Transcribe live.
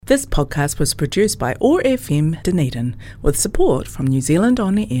This podcast was produced by OAR FM Dunedin with support from New Zealand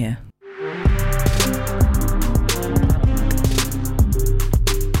On the Air.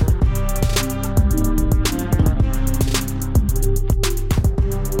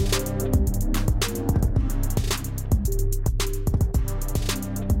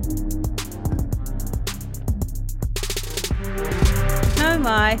 Nau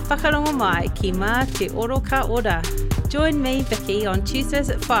mai, whakarongo mai ki mā te oro ka ora. Join me, Vicky, on Tuesdays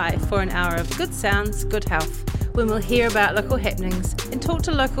at 5 for an hour of good sounds, good health, when we'll hear about local happenings and talk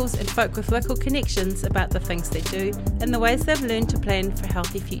to locals and folk with local connections about the things they do and the ways they've learned to plan for a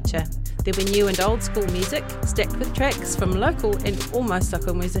healthy future. There'll be new and old school music, stacked with tracks from local and almost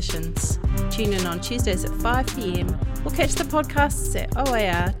local musicians. Tune in on Tuesdays at 5 p.m. or catch the podcasts at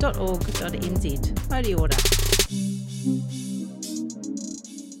oar.org.nz. Mauri ora.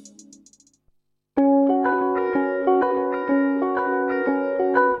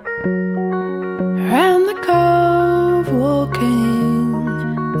 Around the cove walking,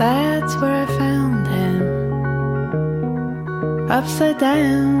 that's where I found him. Upside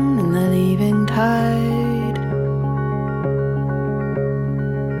down in the leaving tide,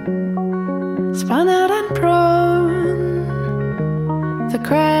 spun out and prone, the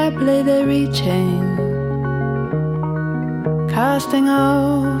crab lay there reaching, casting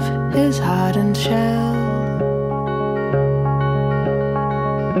off his hardened shell.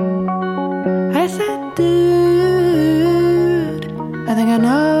 I said, dude, I think I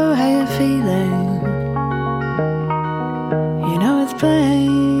know how you're feeling. You know it's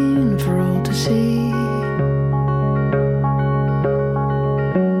plain for all to see.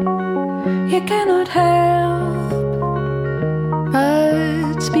 You cannot help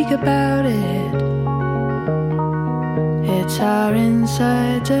but speak about it. It's our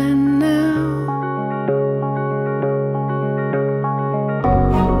insides and now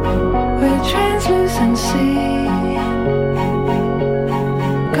we're translucency,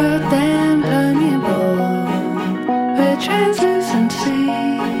 goddamn permeable. We're translucency,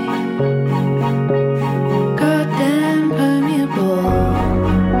 goddamn permeable.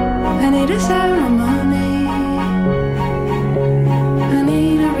 I need a ceremony, I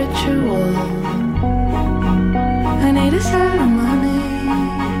need a ritual, I need a ceremony,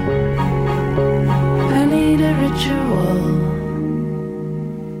 I need a ritual.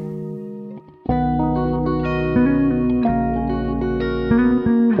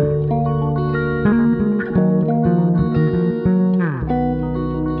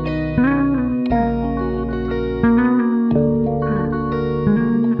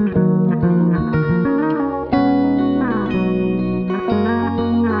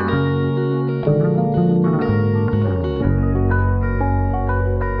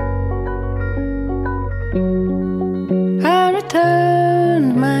 I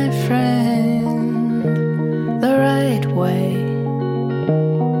returned, my friend, the right way.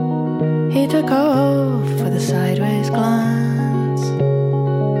 He took off with a sideways glance.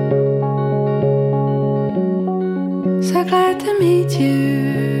 So glad to meet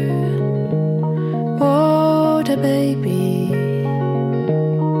you, water baby.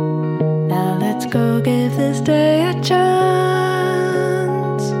 Now let's go give this day a chance.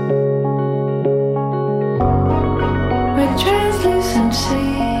 With translucency,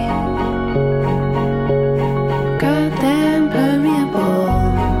 goddamn permeable.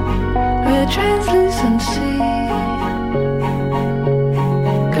 With translucency,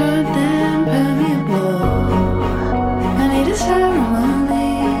 goddamn permeable. I need a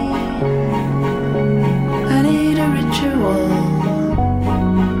ceremony, I need a ritual,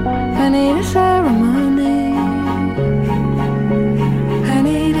 I need a ceremony, I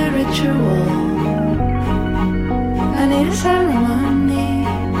need a ritual, I need a ceremony,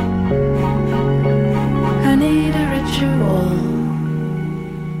 I need a ritual.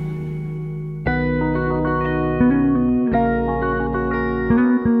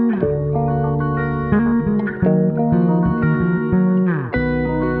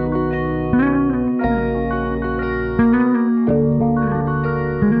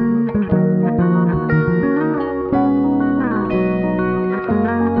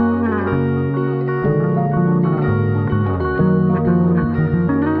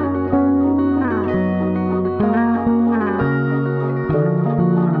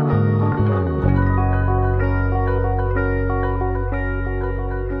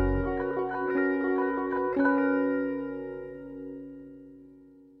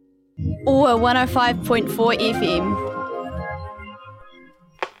 Or 105.4 FM.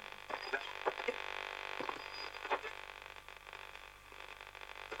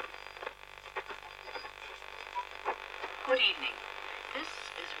 Good evening. This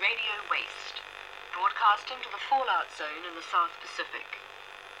is Radio Waste, broadcasting to the fallout zone in the South Pacific.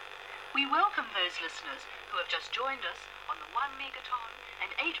 We welcome those listeners who have just joined us on the 1 megaton and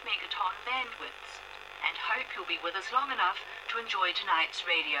 8 megaton bandwidths, and hope you'll be with us long enough to enjoy tonight's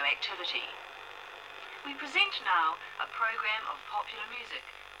radio activity. We present now a program of popular music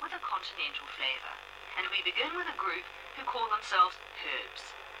with a continental flavour, and we begin with a group who call themselves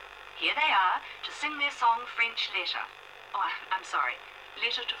Herbs. Here they are to sing their song French Letter. Oh, I'm sorry,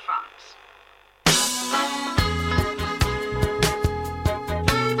 Letter to France.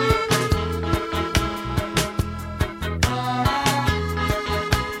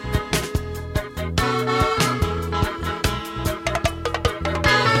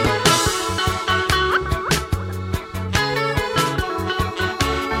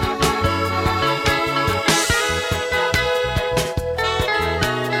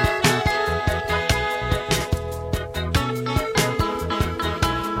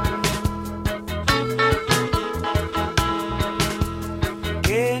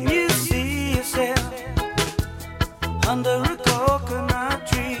 Under a coconut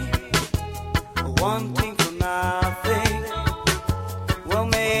tree, wanting for nothing. Well,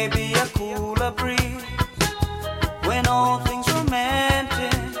 maybe a cooler breeze when all things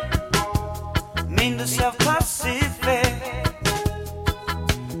romantic mean the self-Pacific,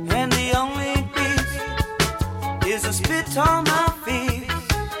 and the only peace is a spit on my feet.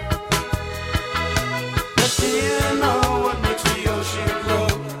 But do you know what makes the ocean grow?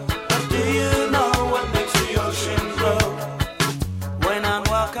 But do you know what makes the ocean grow? When I'm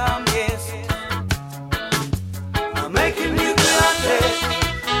welcome guest, I'm making nuclear test.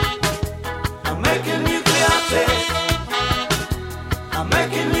 I'm making nuclear test. I'm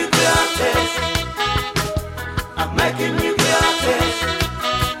making nuclear test. I'm making nuclear test.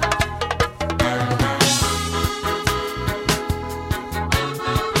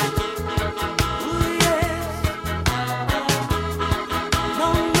 Ooh, yes. No,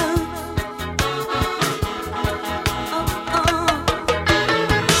 no.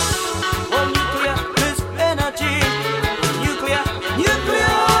 Well, nuclear is energy. Nuclear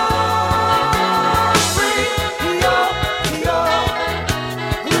free. La,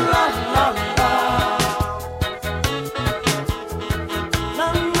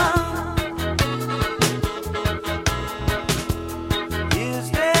 la, la. Is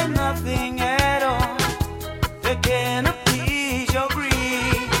there nothing at all that can appease your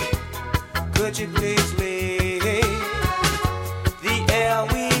greed? Could you please leave the air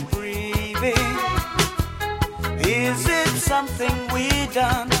we breathing? Is it something we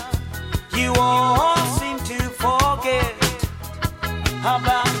done you all seem to forget? How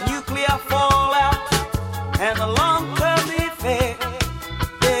about nuclear fallout and the long-term effect?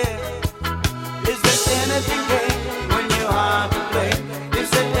 Yeah. Is there anything gay when you're hard to play? Is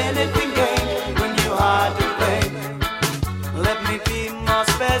there anything gay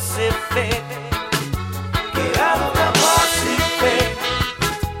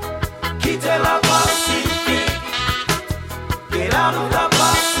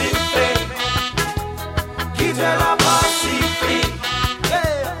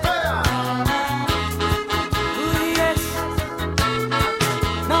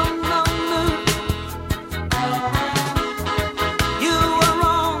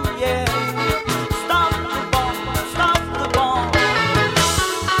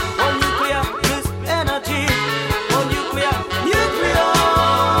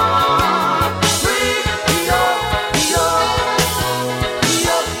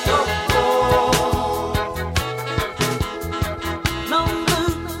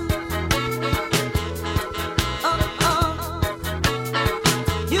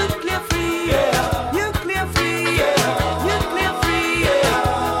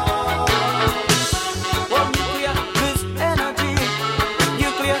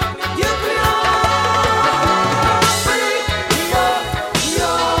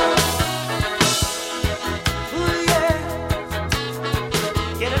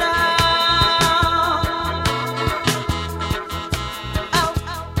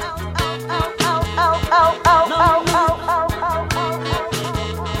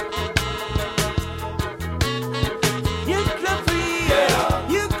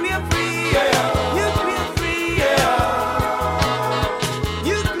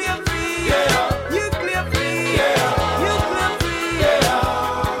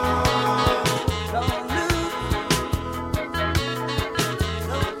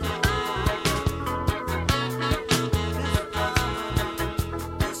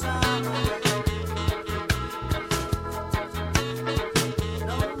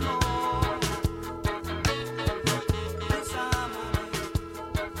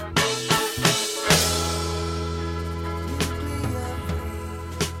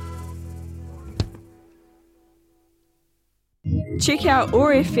Check out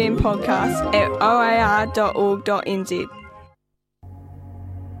OAR FM podcast at oar.org.nz.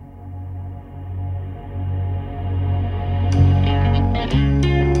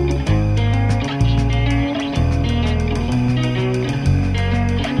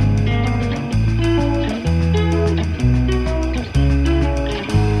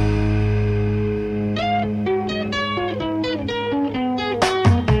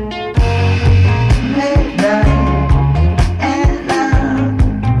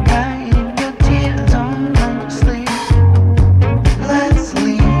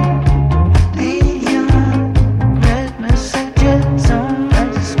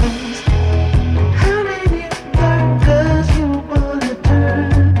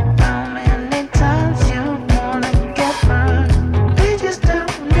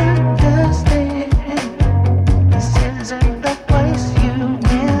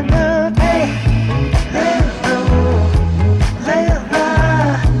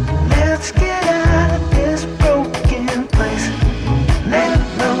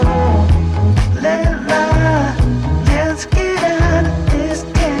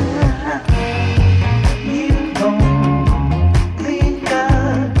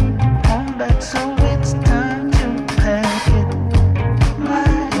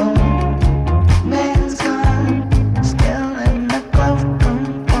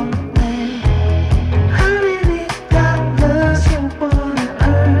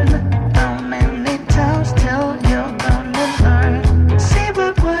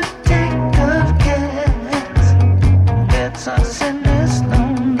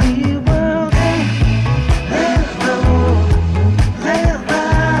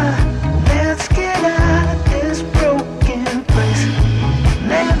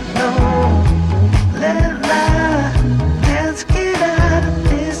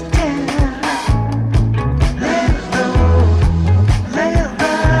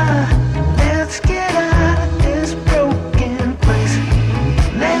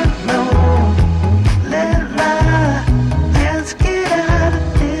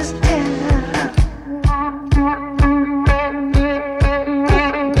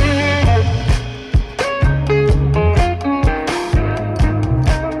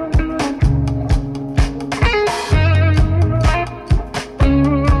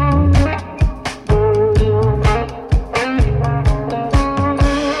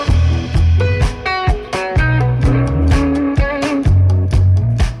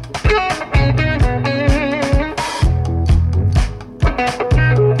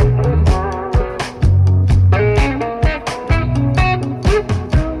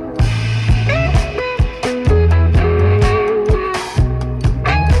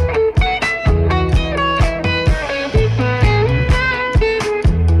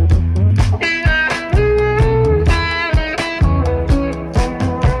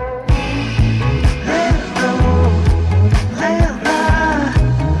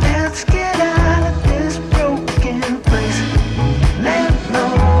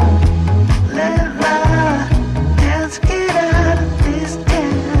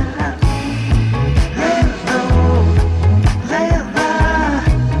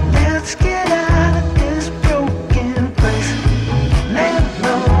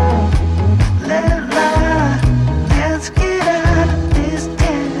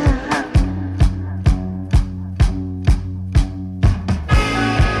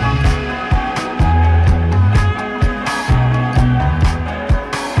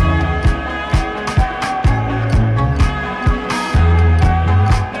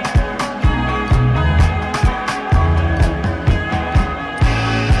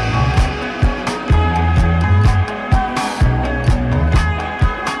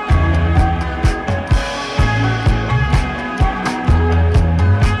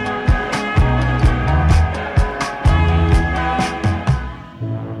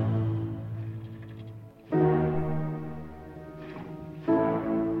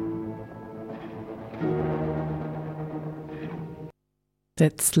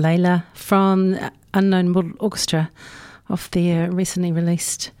 That's Layla from Unknown World Orchestra off their recently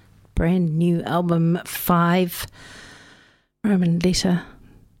released brand new album 5, Roman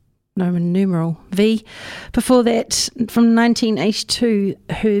numeral V. Before that, from 1982,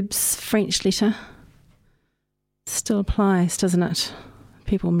 Herb's French letter. Still applies, doesn't it?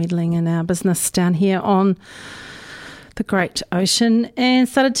 People meddling in our business down here on the Great Ocean. And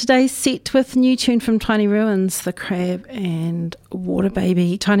started today's set with a new tune from Tiny Ruins, The Crab and Water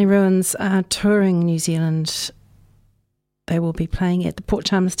Baby. Tiny Ruins are touring New Zealand. They will be playing at the Port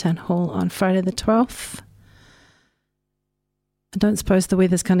Chalmers Town Hall on Friday the 12th. I don't suppose the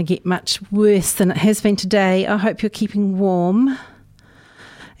weather's going to get much worse than it has been today. I hope you're keeping warm.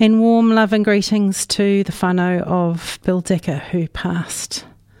 And warm love and greetings to the whānau of Bill Decker, who passed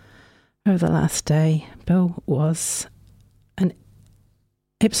over the last day. Bill was an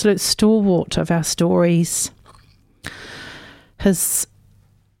absolute stalwart of our stories. His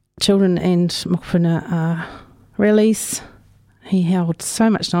children and mokopuna are rallies. He held so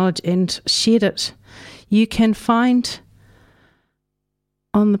much knowledge and shared it. You can find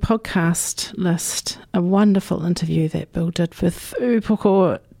on the podcast list a wonderful interview that Bill did with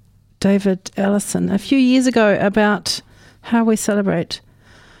Upoko David Allison a few years ago about how we celebrate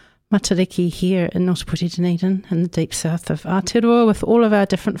Matariki here in Ngāti Dunedin in the deep south of Aotearoa, with all of our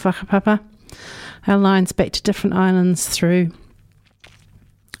different whakapapa, our lines back to different islands through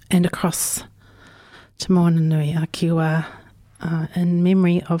and across to Moananui, Akiwa, in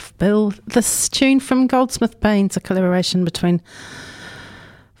memory of Bill. This tune from Goldsmith Baines, a collaboration between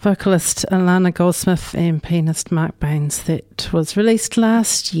vocalist Alana Goldsmith and pianist Mark Baines, that was released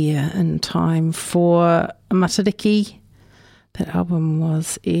last year in time for Matariki. That album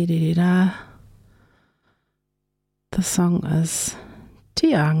was E Riri Rā. The song is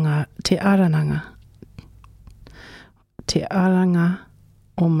Te Aranga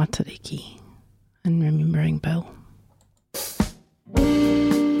o Matariki, in remembering Bill.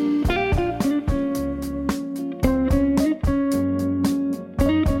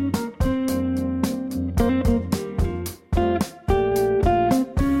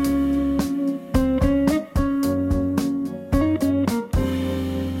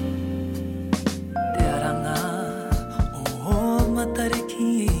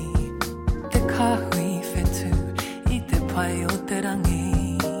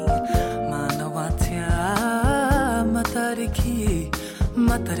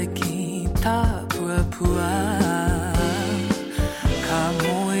 Matariki ta pua pua ka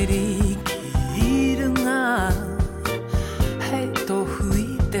moeri ki irunga hei to hui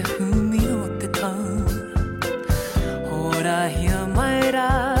te humi o te tau hora hia mai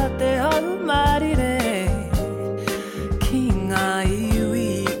rā te au marire ki ngā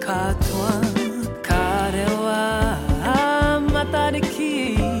iwi katoa ka rewa Matariki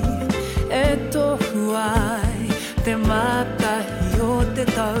e tohu ai te matahi o te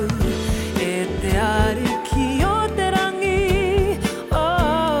tau, e te ariki o te rangi,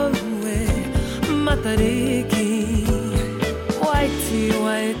 oh e Matariki. Waiti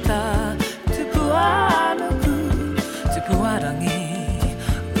waita, tupu anaku, tupu arangi,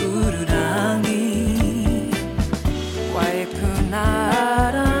 ururangi. Wai kuna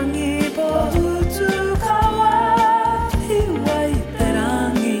arangi, pohutu kawa, hiwai te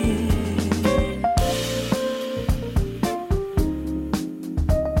rangi.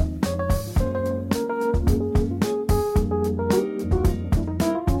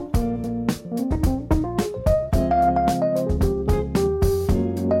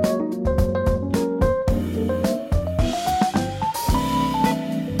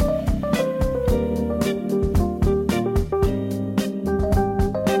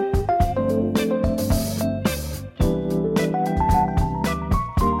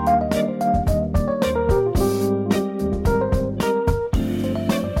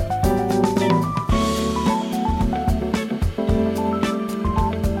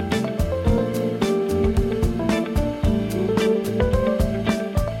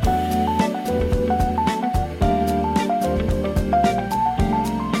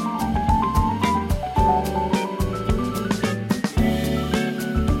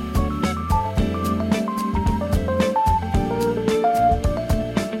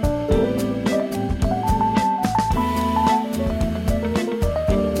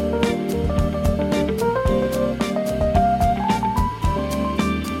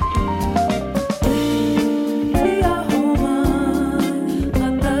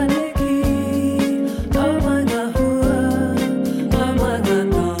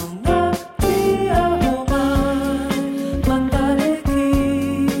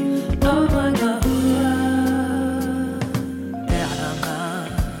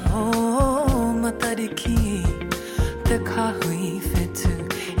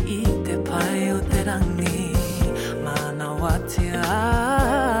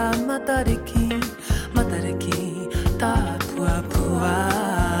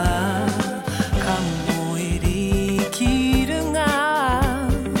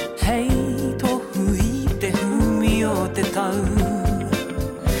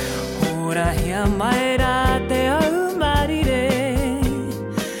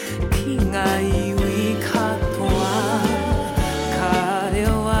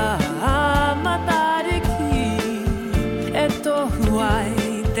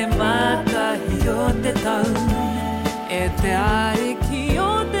 te ari ki o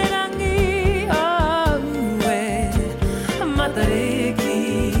te rangi aue matareki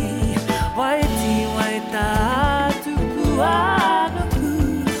waiti waita tupu anaku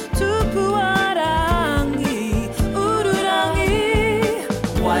tupu arangi ururangi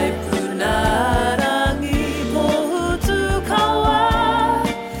waipuna rangi pohutu kawa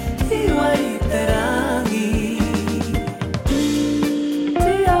hiwai te rangi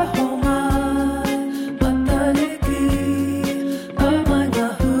tia homa matareki mama na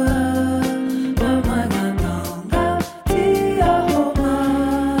hua mama na tonga tia homa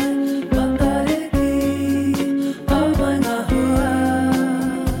matareki mama na hua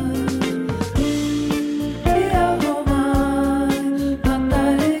tia homa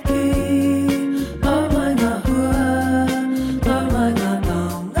matareki mama na hua mama na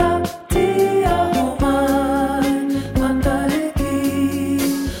tonga tia homa matareki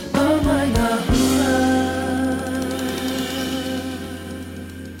mama na hua.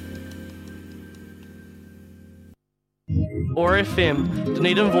 OAR FM,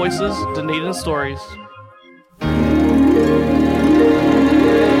 Dunedin Voices, Dunedin Stories.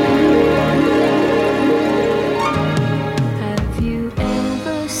 Have you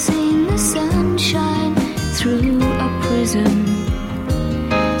ever seen the sunshine through a prism,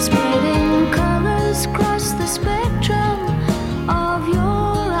 spreading colors across the spectrum of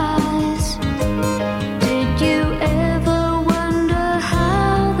your eyes? Did you ever wonder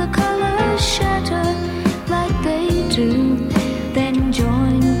how the colors shatter like they do, then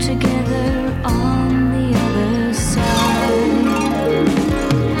join together on the other side?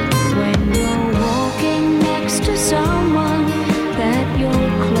 When you're walking next to someone that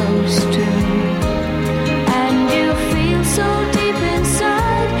you're close to, and you feel so deep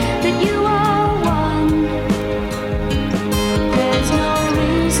inside that you are one, there's no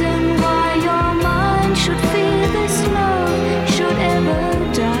reason why your mind should fear this love should ever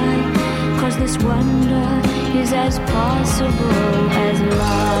die, 'cause this wonder is as possible as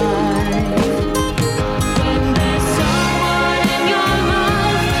life. When there's someone in your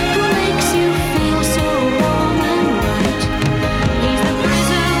life who makes you feel so warm and right, he's the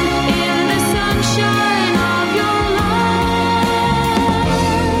prism in the sunshine of your life.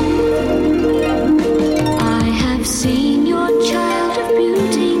 I have seen your child of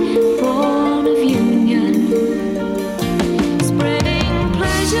beauty, born of union, spreading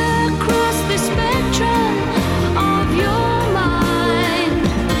pleasure across the spectrum of your mind.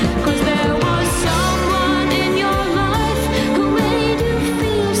 'Cause there was someone in your life who made you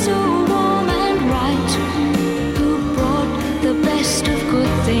feel so warm and right, who brought the best of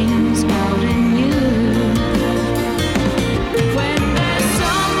good things out in you. When there's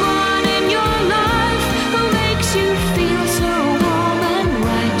someone in your life who makes you feel so warm and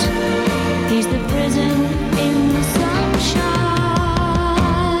right, he's the prism in the sunshine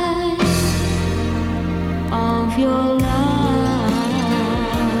of your life.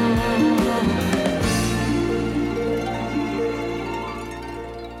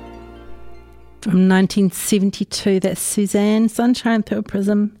 From 1972, that's Suzanne, Sunshine Through a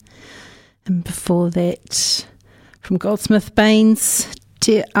Prism. And before that, from Goldsmith Baines,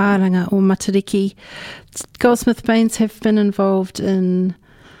 Te Aranga o Matariki. Goldsmith Baines have been involved in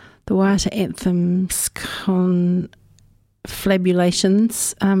the Waiata Anthems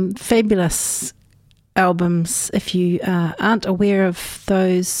confabulations, fabulous albums. If you aren't aware of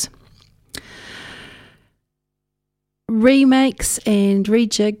those remakes and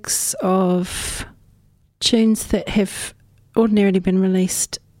rejigs of tunes that have ordinarily been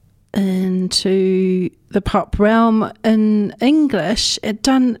released into the pop realm in English, it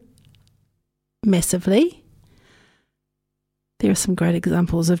done massively. There are some great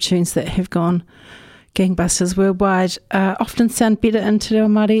examples of tunes that have gone gangbusters worldwide, often sound better in Te Reo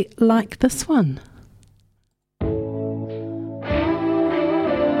Māori, like this one.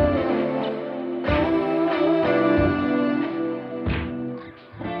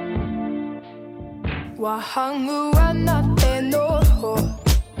 Wahangu ana te noho,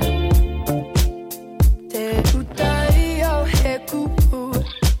 te utai au he kupu,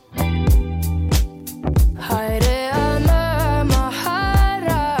 haere ana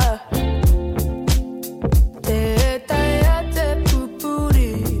mahara, te tai a te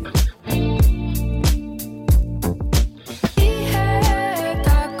pupuri. Ihe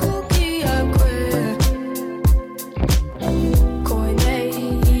taku ki a koe, koe nei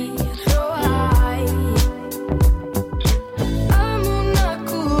roa ai.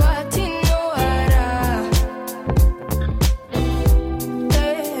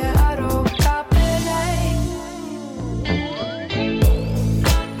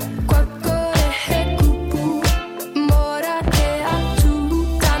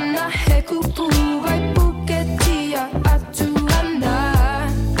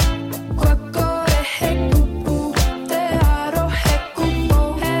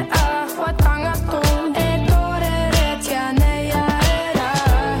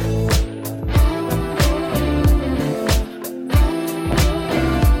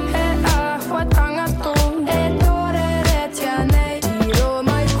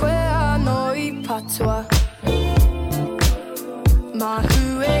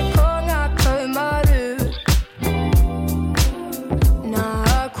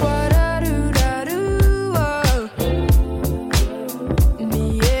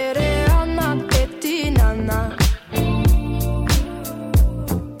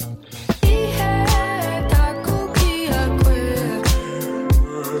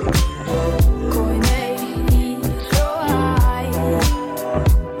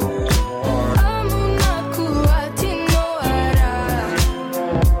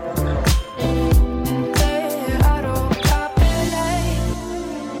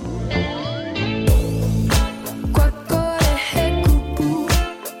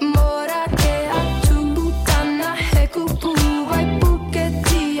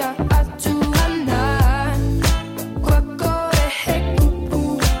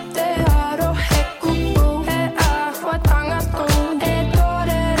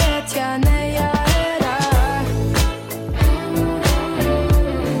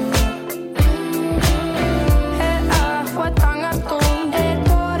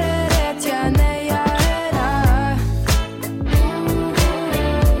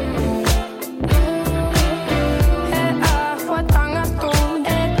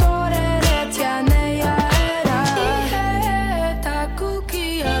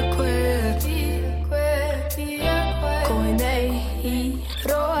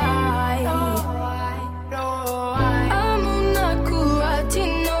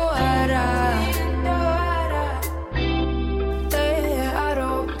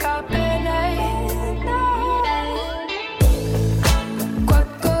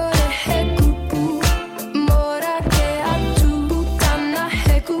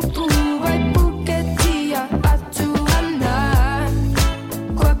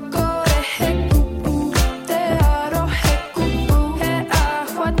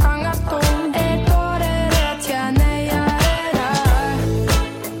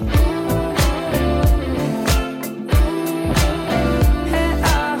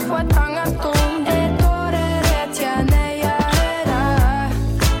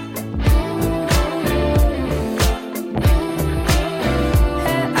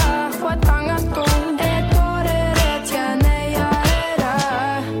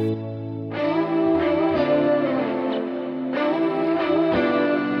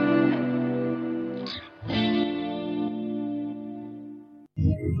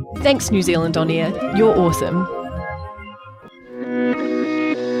 Thanks, New Zealand On Air. You're awesome.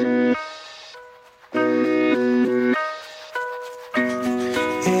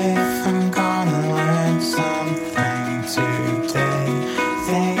 If I'm gonna learn something today,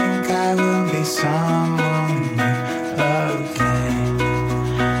 think I will be someone new again.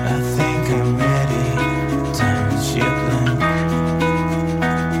 I think I'm ready, don't you blink.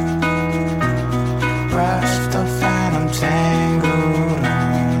 Brushed off and I'm tangled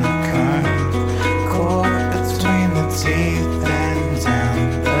on a current, caught between the teeth and down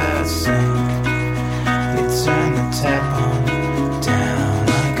the sink. You turn the tap on, down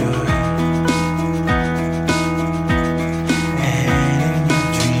I go. And in your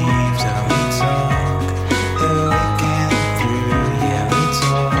dreams, oh, we talk the weekend through, yeah, we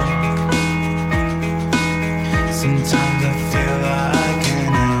talk. Sometimes I feel like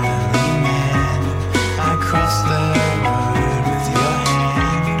an early man. I cross the road with your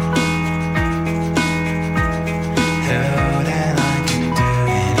hand held, and I can do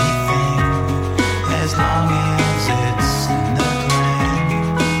anything as long as it's in the plan.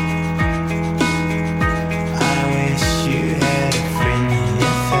 I wish you had a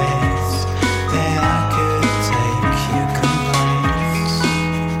friendlier face, then I could take your complaints.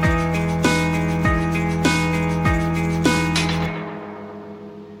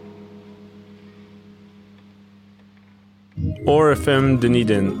 OAR FM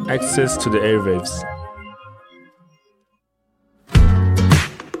Dunedin, access to the airwaves.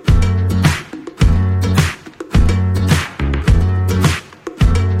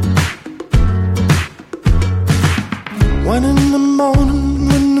 One in the morning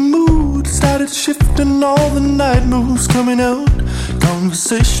when the mood started shifting, all the night moves coming out.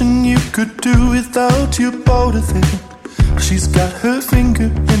 Conversation you could do without your both of it. She's got her finger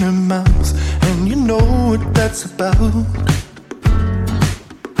in her mouth, and you know what that's about.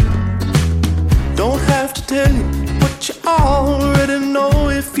 Don't have to tell you what you already know.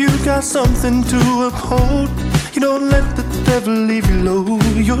 If you got something to uphold, you don't let the devil leave you low.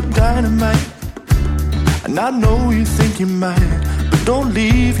 You're dynamite, and I know you think you might, but don't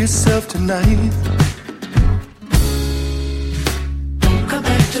leave yourself tonight. Don't go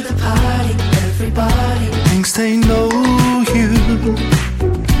back to the party, everybody thinks they know you.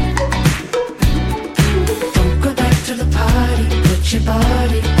 Don't go back to the party, put your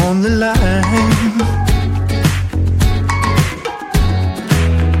body on the line.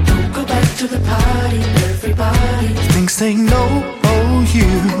 Don't go back to the party, everybody thinks they know you.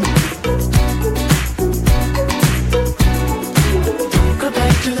 Don't go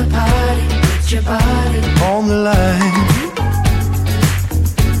back to the party, put your body on the line.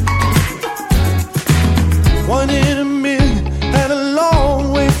 One in a million and a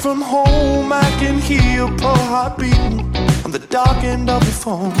long way from home. I can hear your poor heart beating on the dark end of the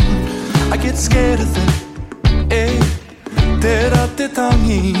phone. I get scared of them. Eh,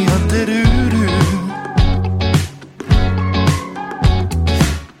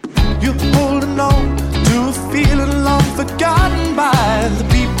 you're holding on to a feeling long forgotten by the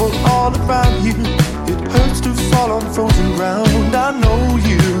people all around you. It hurts to fall on frozen ground. I know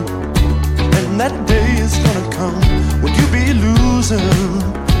you, and that day is gonna come when you be losing,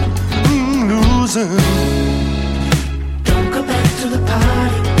 losing. Don't go back to the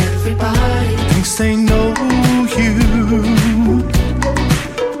party, everybody thinks they know you.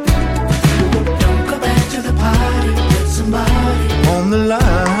 Don't go back to the party, put somebody on the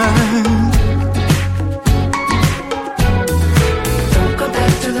line. Don't go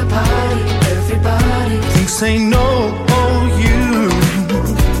back to the party, everybody thinks they know you.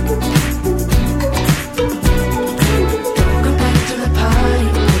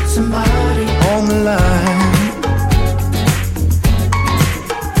 Somebody on the line.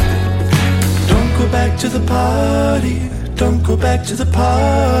 Don't go back to the party. Don't go back to the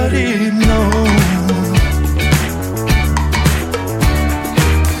party, no.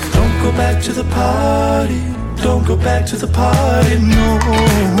 Don't go back to the party. Don't go back to the party, no.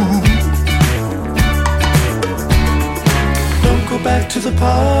 Don't go back to the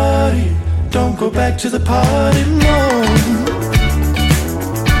party. Don't go back to the party, no.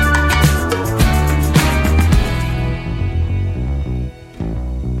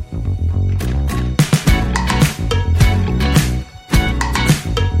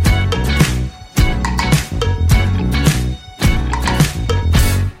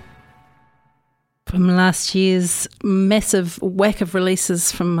 From last year's massive whack of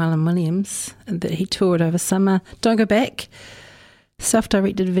releases from Marlon Williams that he toured over summer. Don't Go Back,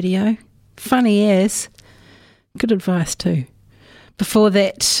 self-directed video, funny as, good advice too. Before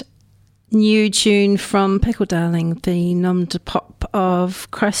that, new tune from Pickle Darling, the nom de pop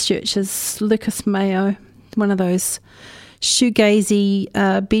of Christchurch, is Lucas Mayo, one of those shoegazy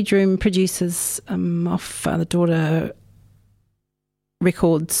bedroom producers off Father-Daughter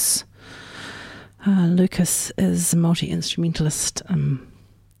Records. Lucas is a multi-instrumentalist,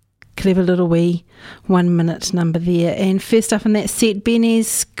 clever little wee 1 minute number there. And first up in that set,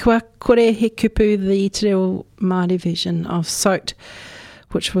 Benny's Kua Kore He Kupu, the Te Reo Māori version of Soaked,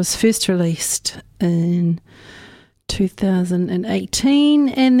 which was first released in 2018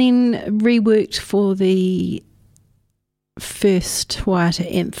 and then reworked for the first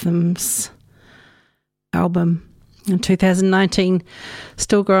Waiata Anthems album in 2019.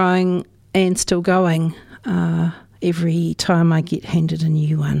 Still growing and still going. Every time I get handed a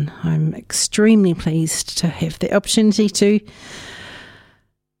new one, I'm extremely pleased to have the opportunity to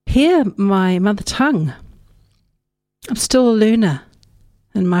hear my mother tongue. I'm still a learner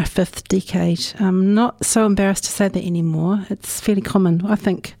in my 5th decade. I'm not so embarrassed to say that anymore. It's fairly common. I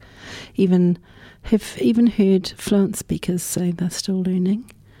think have even heard fluent speakers say they're still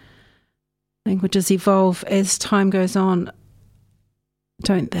learning. Languages evolve as time goes on,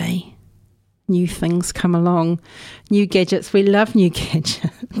 don't they? New things come along, new gadgets. We love new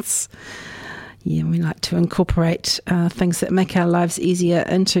gadgets. Yeah, we like to incorporate things that make our lives easier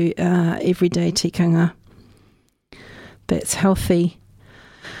into everyday tikanga. That's healthy.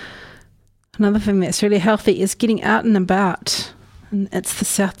 Another thing that's really healthy is getting out and about. And it's the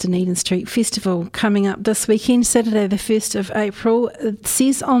South Dunedin Street Festival coming up this weekend, Saturday the 1st of April. It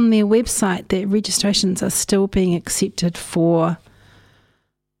says on their website that registrations are still being accepted for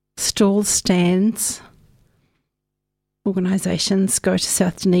stall stands. Organisations, go to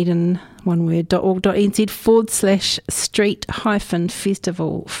southdunedin,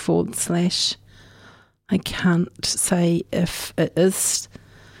 oneword.org.nz/street-festival/ I can't say if it is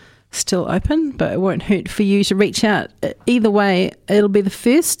still open, but it won't hurt for you to reach out. Either way, it'll be the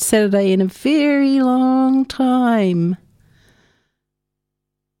first Saturday in a very long time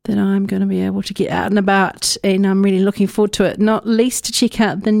that I'm going to be able to get out and about, and I'm really looking forward to it, not least to check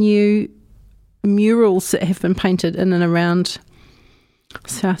out the new murals that have been painted in and around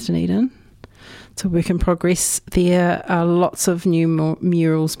South Dunedin. It's a work in progress. There are lots of new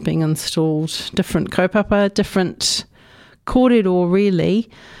murals being installed, different kaupapa, different kōrero really,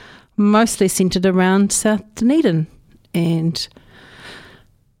 mostly centred around South Dunedin and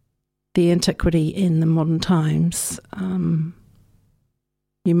the antiquity in the modern times.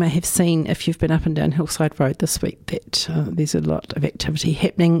 You may have seen, if you've been up and down Hillside Road this week, that there's a lot of activity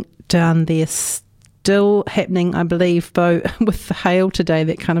happening down there. Still happening, I believe, though, with the hail today.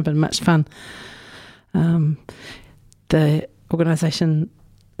 That can't have been much fun. The organisation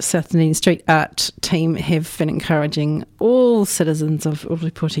South Dunedin Street Art team have been encouraging all citizens of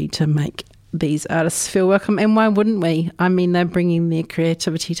Uriputi to make these artists feel welcome, and why wouldn't we? I mean, they're bringing their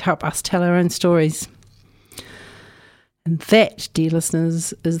creativity to help us tell our own stories. And that, dear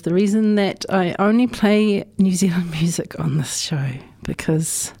listeners, is the reason that I only play New Zealand music on this show,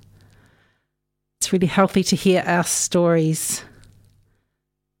 because it's really healthy to hear our stories,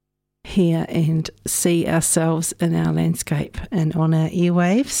 hear and see ourselves in our landscape and on our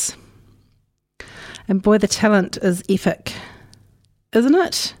airwaves. And boy, the talent is epic, isn't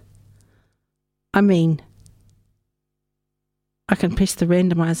it? I mean, I can press the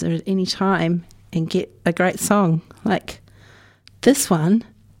randomizer at any time and get a great song like this one.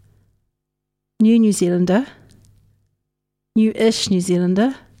 New Zealander, new-ish New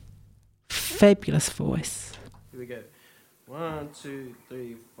Zealander, fabulous voice. Here we go. 1, 2,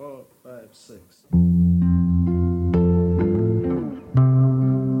 3, 4, 5, 6.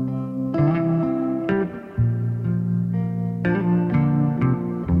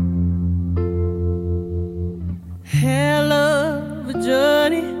 Hell of a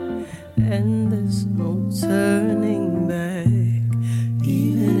journey, and there's no turning back,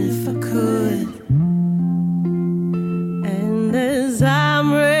 even if I could. And as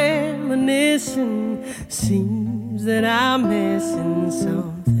I'm reminiscing, seems that I'm missing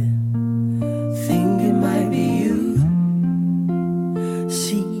something. Think it might be you.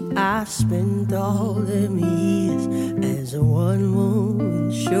 See, I spent all them years as a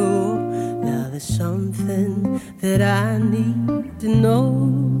one-woman show. Now there's something that I need to know.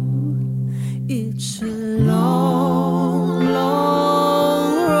 It's a long,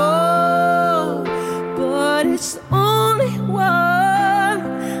 long road, but it's the only one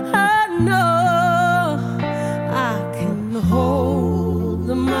I know. I can hold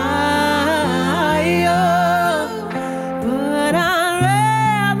the my own, but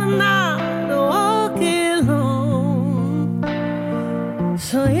I'd rather not walk alone.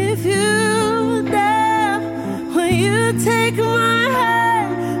 So if you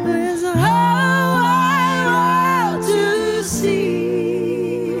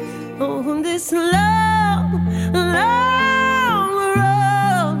this long, long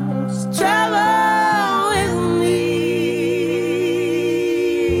road to travel with me.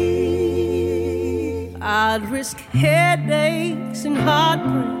 I'd risk headaches and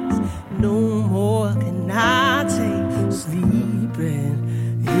heartbreaks. No more can I take sleeping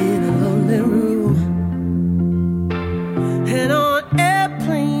in a lonely room. And on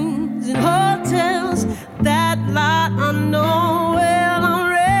airplanes and hotels, that light I know, well, I'm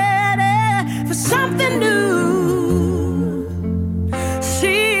ready for something new.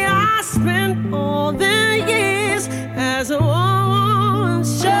 See, I spent all the years as a woman,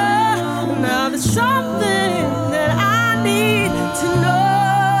 sure. Now there's something that I need to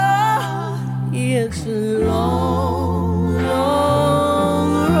know. It's a long,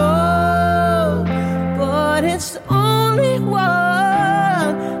 long road, but it's the only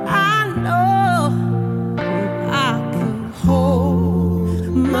one I know. I can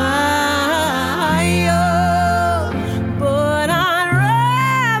hold my own, but I'd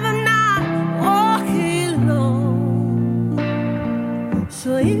rather not walk alone.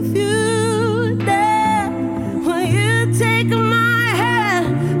 So if you dare, will you take my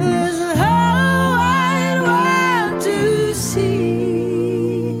hand? There's a whole wide world to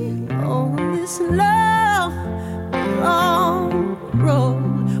see on this long, long road.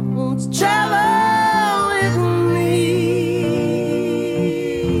 Won't you travel with me?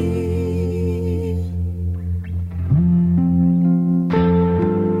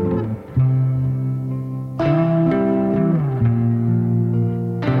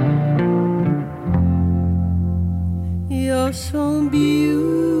 You're so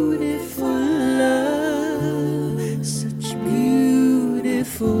beautiful, love. Such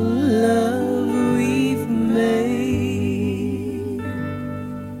beautiful love we've made.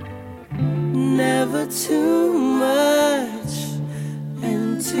 Never too much,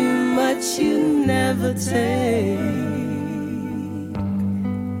 and too much you never take.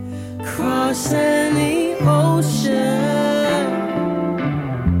 Cross any ocean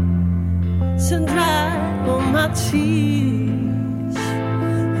to dry all my tears.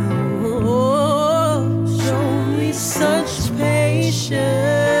 Oh, show me such patience.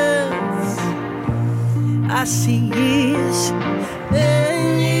 I see years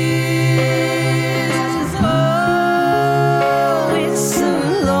and years. Oh, it's a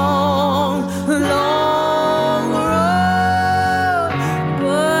long, long road,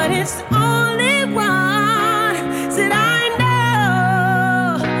 but it's the only one that I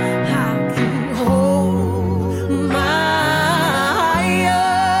know. I can hold my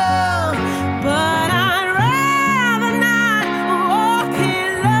own, but I'd rather not walk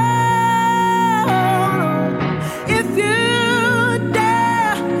alone. If you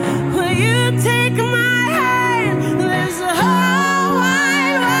dare, will you take my hand? There's a whole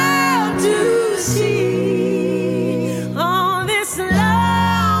wide world to see on this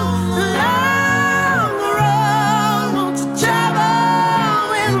long, long road. Won't you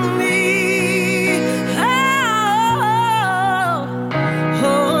travel with me? Oh,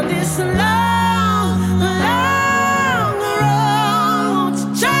 on this long, long road. Won't you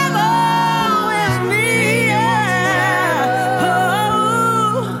travel with me? Yeah.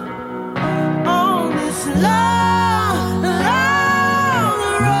 Oh, on this long, long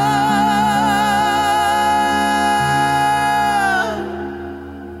road.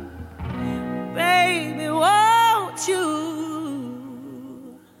 Baby, won't you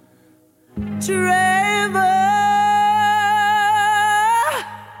travel?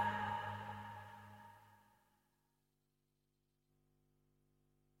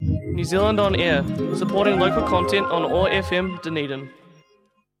 New Zealand on Air, supporting local content on OAR FM Dunedin.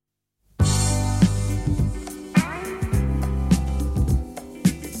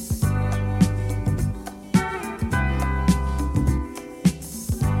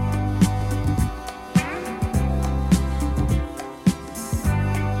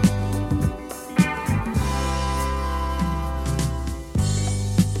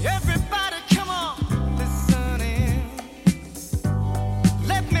 Everybody, come on, listen in.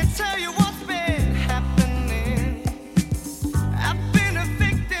 Let me tell you what's been happening. I've been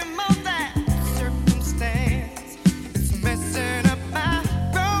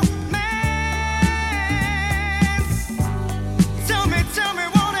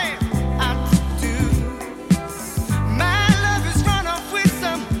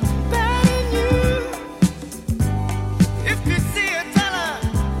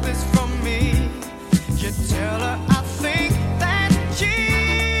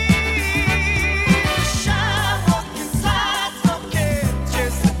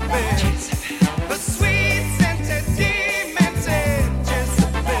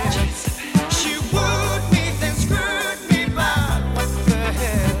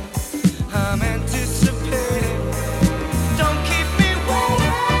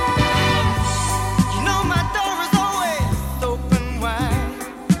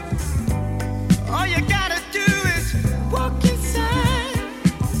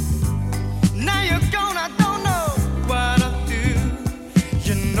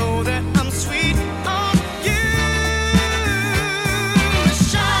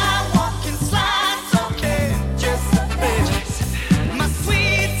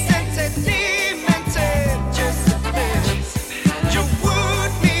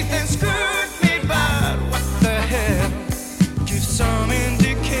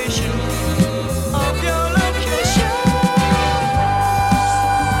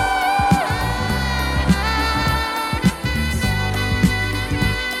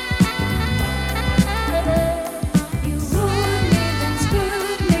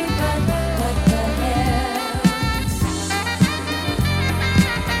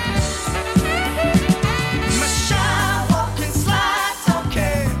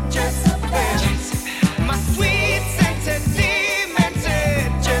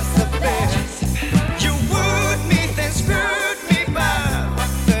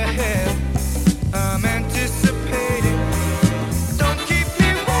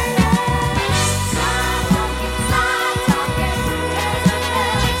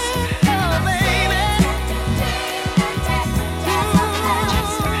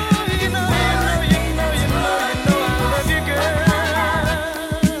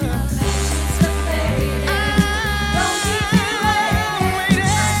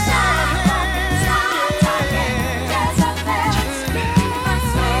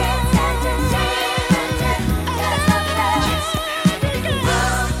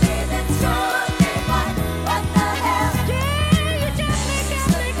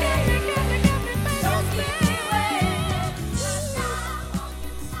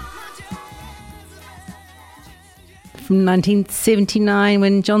from 1979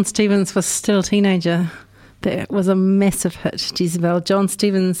 when John Stevens was still a teenager. That was a massive hit, Jezebel. John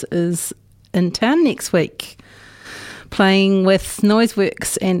Stevens is in town next week, playing with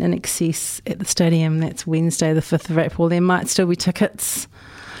Noiseworks and In Excess at the stadium. That's Wednesday, the 5th of April. There might still be tickets.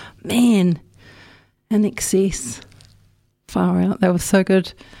 Man, In Excess. Far out. They were so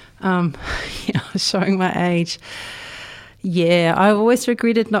good. Showing my age. Yeah, I always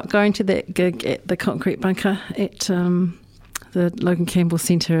regretted not going to that gig at the Concrete Bunker at the Logan Campbell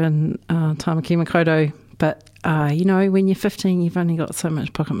Centre in Tamaki Makaurau. But, when you're 15, you've only got so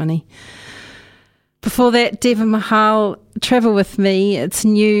much pocket money. Before that, Devon Mahal, Travel With Me. It's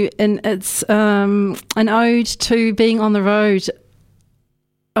new and it's an ode to being on the road.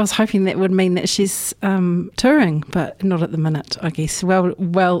 I was hoping that would mean that she's touring, but not at the minute, I guess.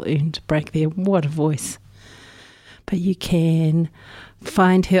 Well earned break there. What a voice. But you can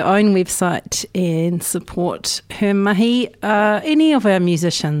find her own website and support her mahi. Any of our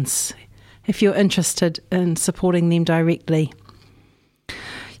musicians, if you're interested in supporting them directly.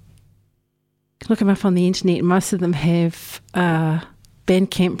 Look them up on the internet. Most of them have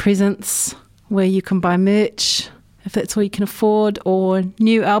Bandcamp presence where you can buy merch if that's all you can afford, or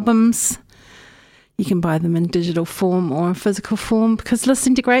new albums. You can buy them in digital form or in physical form, because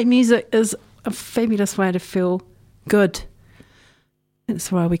listening to great music is a fabulous way to feel good.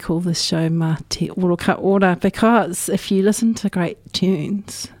 That's why we call this show Mā Te Oroka Ora, because if you listen to great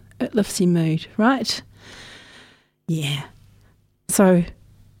tunes, it lifts your mood, right? Yeah. So,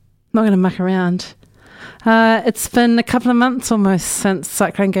 not going to muck around. It's been a couple of months almost since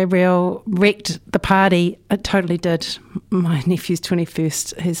Cyclone Gabrielle wrecked the party. It totally did. My nephew's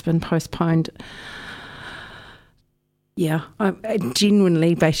 21st has been postponed. Yeah, I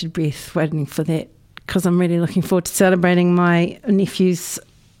genuinely bated breath waiting for that, because I'm really looking forward to celebrating my nephew's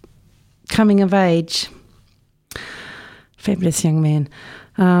coming of age. Fabulous young man.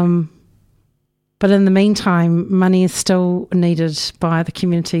 But in the meantime, money is still needed by the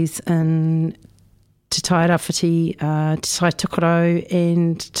communities in Te Tai Rāwhiti, Te Tai Tukurau,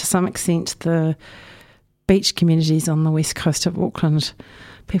 and to some extent the beach communities on the west coast of Auckland.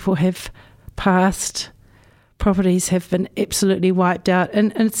 People have passed, properties have been absolutely wiped out,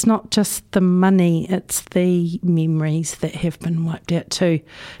 and it's not just the money, it's the memories that have been wiped out too.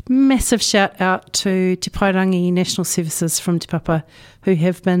 Massive shout out to Te Pairangi National Services from Te Papa, who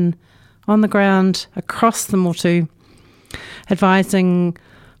have been on the ground across the motu advising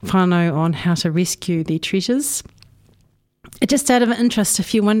whānau on how to rescue their treasures. Just out of interest,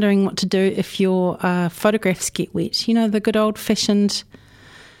 if you're wondering what to do if your photographs get wet, the good old-fashioned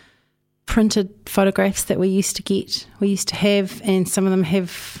printed photographs that we used to have, and some of them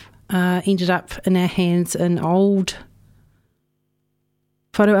have ended up in our hands in old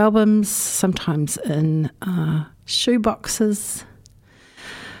photo albums, sometimes in shoe boxes.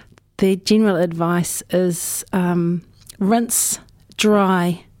 The general advice is rinse,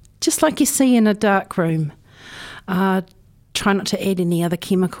 dry, just like you see in a dark room. Try not to add any other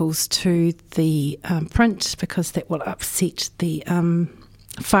chemicals to the print, because that will upset the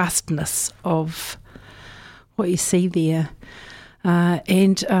fastness of what you see there.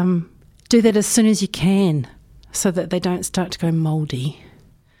 And do that as soon as you can, so that they don't start to go mouldy.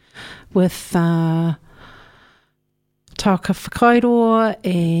 With Tauka whakairo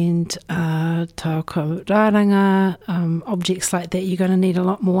and Tauka rāranga, objects like that, you're going to need a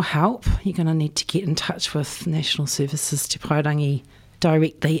lot more help. You're going to need to get in touch with National Services Te Pairangi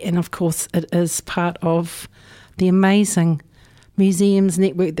directly, and of course it is part of the amazing museums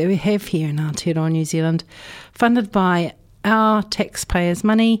network that we have here in Aotearoa, New Zealand, funded by our taxpayers'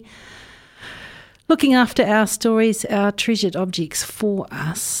 money, looking after our stories, our treasured objects for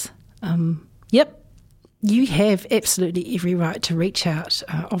us. You have absolutely every right to reach out.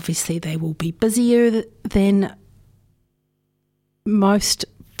 Obviously, they will be busier than most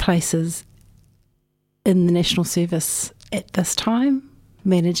places in the National Service at this time,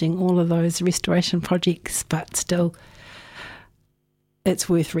 managing all of those restoration projects, but still, it's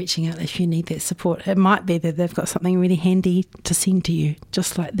worth reaching out if you need that support. It might be that they've got something really handy to send to you,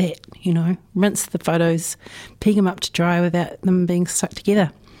 just like that, Rinse the photos, peg them up to dry without them being stuck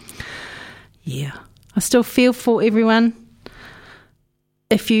together. Yeah. I still feel for everyone.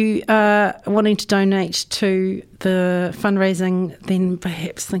 If you are wanting to donate to the fundraising, then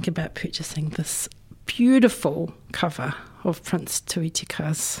perhaps think about purchasing this beautiful cover of Prince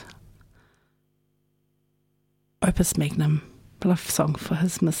Tuitika's opus magnum, love song for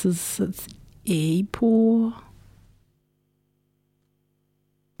his missus. It's E Pō.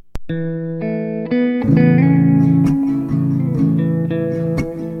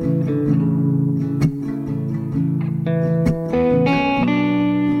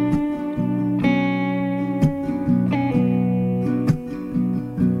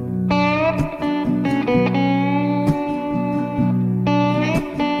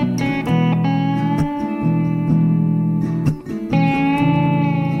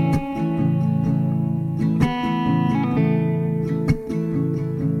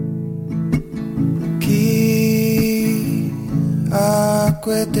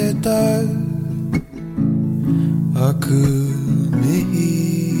 koe te tau aku mihi.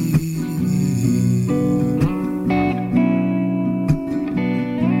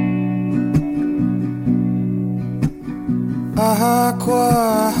 Aha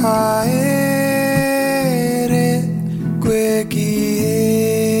koa haere koe ki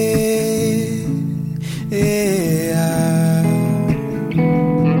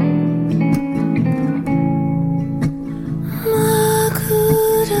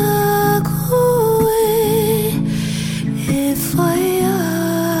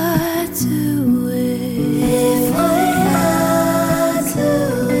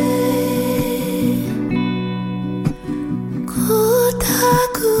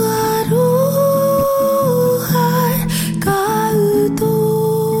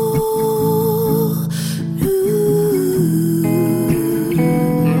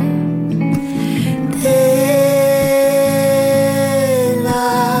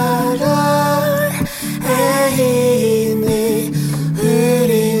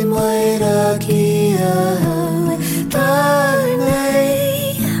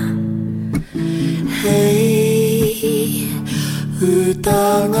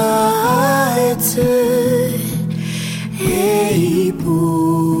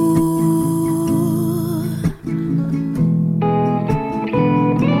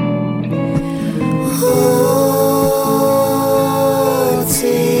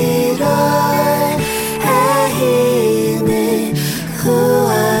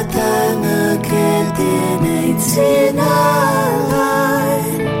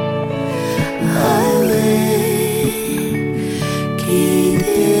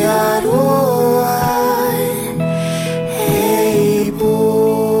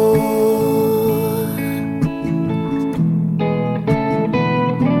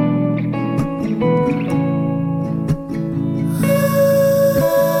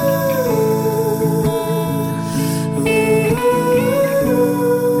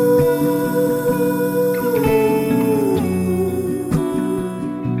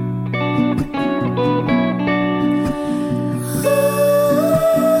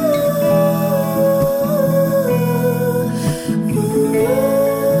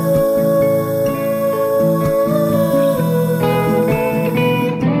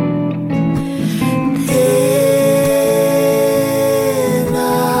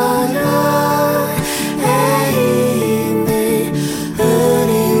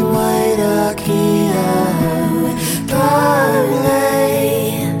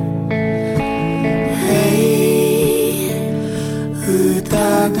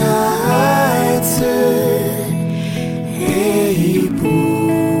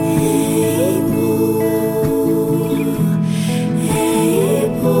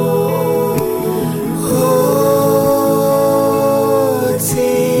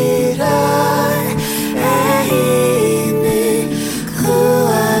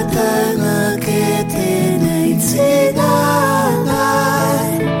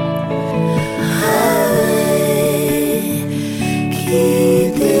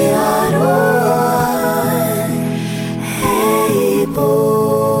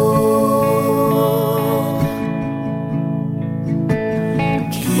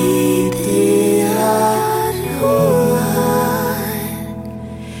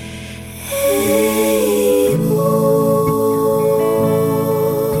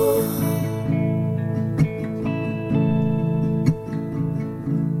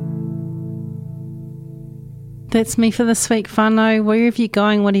That's me for this week, whānau. Wherever you're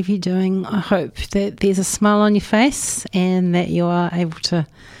going, whatever you're doing, I hope that there's a smile on your face and that you are able to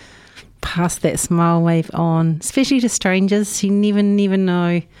pass that smile wave on, especially to strangers. You never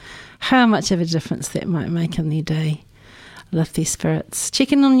know how much of a difference that might make in their day. Lift their spirits.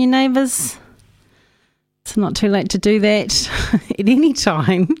 Check in on your neighbours. It's not too late to do that at any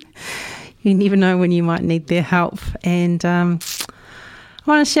time. You never know when you might need their help. And I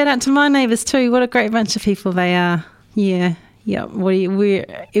want to shout out to my neighbours too. What a great bunch of people they are. Yeah.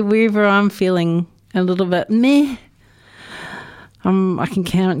 Wherever I'm feeling a little bit meh, I can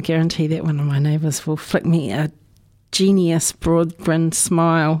guarantee that one of my neighbours will flick me a genius broad-grinned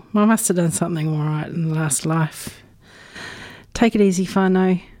smile. I must have done something all right in the last life. Take it easy,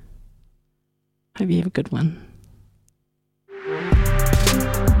 whānau. Hope you have a good one.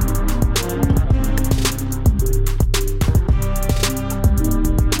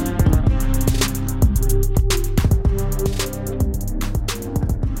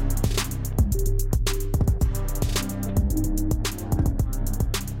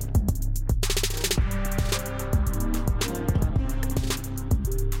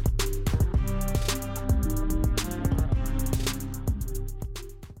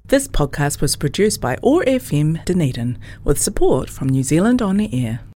 This podcast was produced by OAR FM Dunedin with support from New Zealand On the Air.